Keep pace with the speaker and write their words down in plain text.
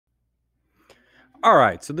All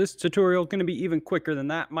right, so this tutorial is going to be even quicker than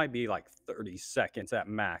that, might be like 30 seconds at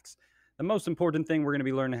max. The most important thing we're going to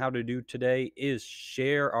be learning how to do today is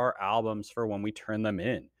share our albums for when we turn them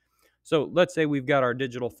in. So let's say we've got our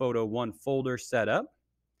digital photo one folder set up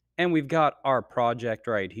and we've got our project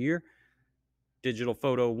right here, digital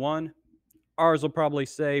photo one. Ours will probably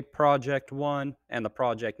say project one and the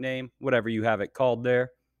project name, whatever you have it called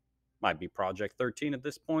there. Might be project 13 at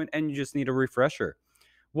this point, and you just need a refresher.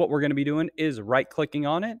 What we're going to be doing is right clicking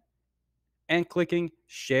on it and clicking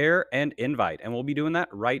share and invite. And we'll be doing that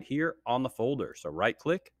right here on the folder. So right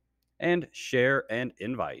click and share and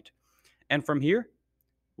invite. And from here,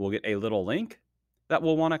 we'll get a little link that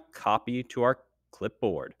we'll want to copy to our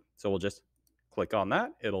clipboard. So we'll just click on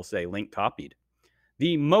that. It'll say link copied.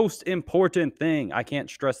 The most important thing, I can't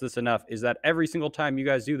stress this enough, is that every single time you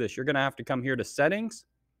guys do this, you're going to have to come here to settings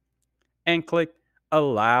and click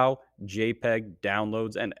allow JPEG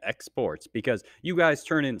downloads and exports, because you guys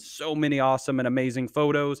turn in so many awesome and amazing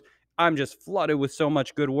photos. I'm just flooded with so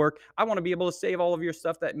much good work. I want to be able to save all of your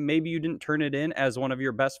stuff that maybe you didn't turn it in as one of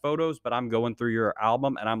your best photos, but I'm going through your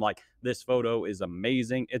album and I'm like, this photo is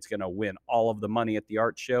amazing. It's going to win all of the money at the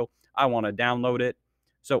art show. I want to download it.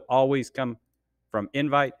 So always come from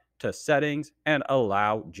invite to settings and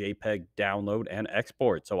allow JPEG download and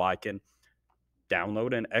export so I can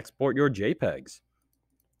download and export your JPEGs.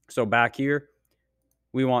 So back here,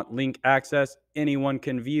 we want link access. Anyone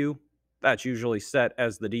can view. That's usually set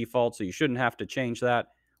as the default, so you shouldn't have to change that.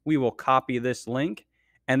 We will copy this link.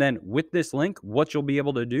 And then with this link, what you'll be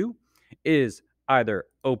able to do is either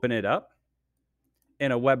open it up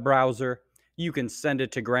in a web browser. You can send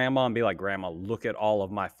it to grandma and be like, Grandma, look at all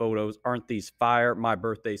of my photos. Aren't these fire? My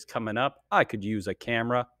birthday's coming up. I could use a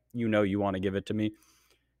camera. You know you want to give it to me.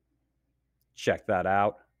 Check that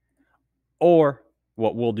out. Or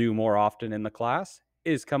what we'll do more often in the class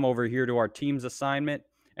is come over here to our team's assignment.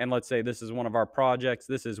 And let's say this is one of our projects.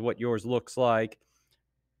 This is what yours looks like.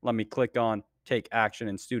 Let me click on take action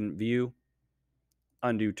in student view,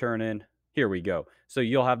 undo turn in. Here we go. So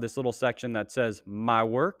you'll have this little section that says my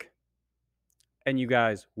work, and you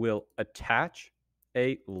guys will attach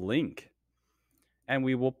a link. And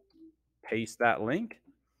we will paste that link.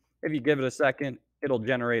 If you give it a second, it'll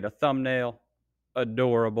generate a thumbnail.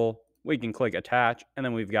 Adorable. We can click attach, and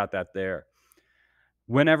then we've got that there.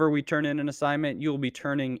 Whenever we turn in an assignment, you'll be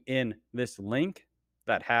turning in this link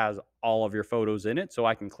that has all of your photos in it. So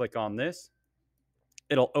I can click on this.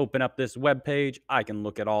 It'll open up this web page. I can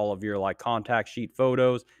look at all of your contact sheet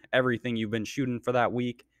photos, everything you've been shooting for that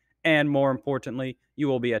week. And more importantly, you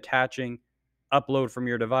will be attaching, upload from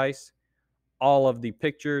your device, all of the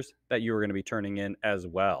pictures that you are going to be turning in as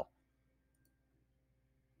well.